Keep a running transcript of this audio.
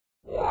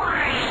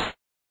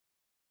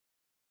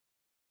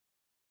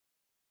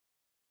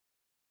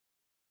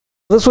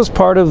This was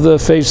part of the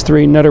phase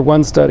 3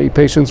 NETTER-1 study.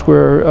 Patients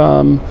were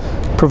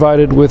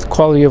provided with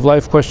quality of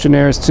life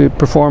questionnaires to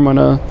perform on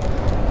a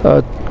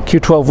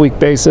Q12-week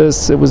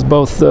basis. It was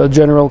both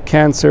general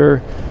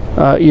cancer,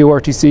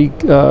 EORTC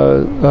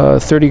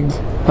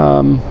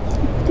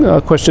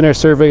 30 questionnaire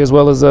survey, as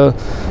well as a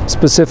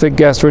specific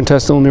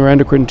gastrointestinal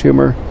neuroendocrine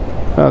tumor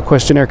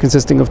questionnaire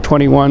consisting of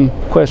 21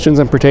 questions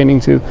and pertaining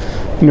to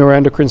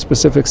neuroendocrine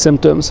specific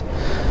symptoms.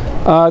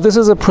 This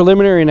is a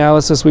preliminary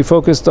analysis. We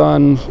focused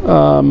on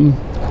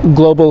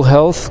global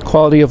health,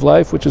 quality of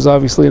life, which is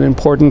obviously an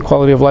important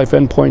quality of life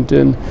endpoint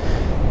in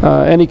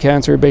any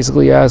cancer. It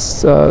basically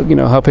asks,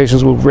 how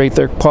patients will rate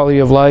their quality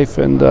of life,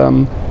 and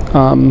on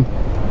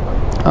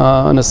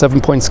a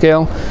 7-point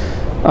scale.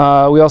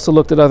 We also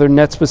looked at other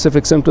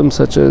NET-specific symptoms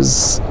such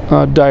as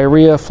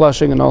diarrhea,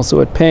 flushing, and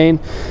also at pain.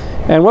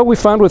 And what we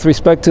found with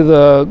respect to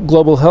the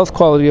global health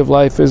quality of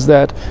life is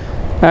that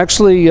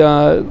actually,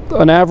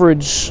 on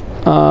average,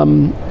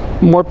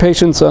 more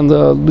patients on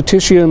the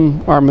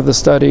lutetium arm of the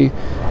study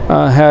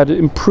had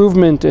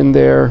improvement in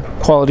their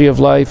quality of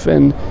life,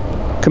 and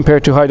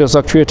compared to high-dose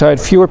octreotide,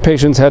 fewer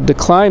patients had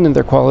decline in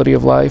their quality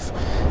of life.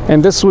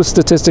 And this was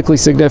statistically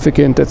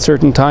significant at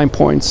certain time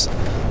points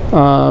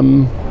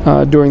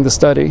during the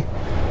study.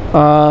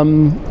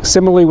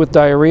 Similarly with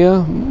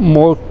diarrhea,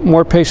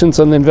 more patients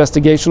on the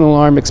investigational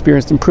arm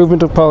experienced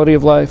improvement of quality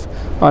of life.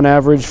 On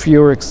average,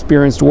 fewer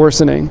experienced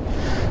worsening.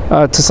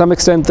 To some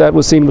extent that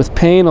was seen with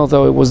pain,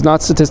 although it was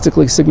not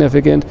statistically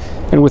significant.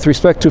 And with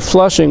respect to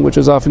flushing, which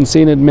is often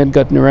seen in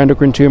midgut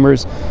neuroendocrine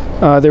tumors,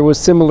 there was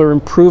similar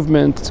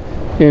improvement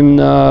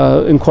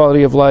in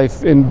quality of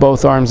life in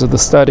both arms of the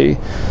study.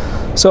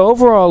 So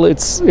overall,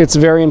 it's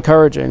very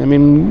encouraging. I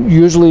mean,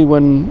 usually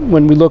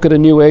when we look at a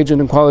new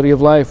agent and quality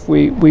of life,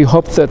 we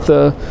hope that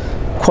the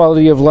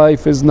quality of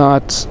life is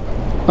not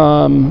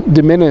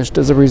diminished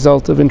as a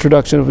result of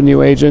introduction of a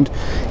new agent.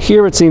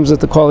 Here it seems that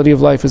the quality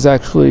of life is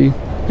actually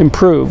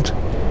improved.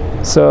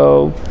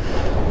 So,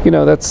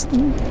 that's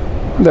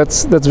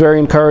very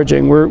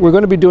encouraging. We're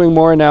going to be doing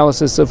more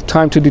analysis of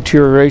time to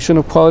deterioration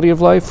of quality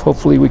of life.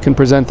 Hopefully we can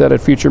present that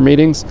at future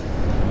meetings.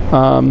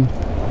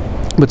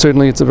 But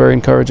certainly it's a very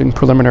encouraging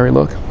preliminary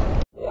look.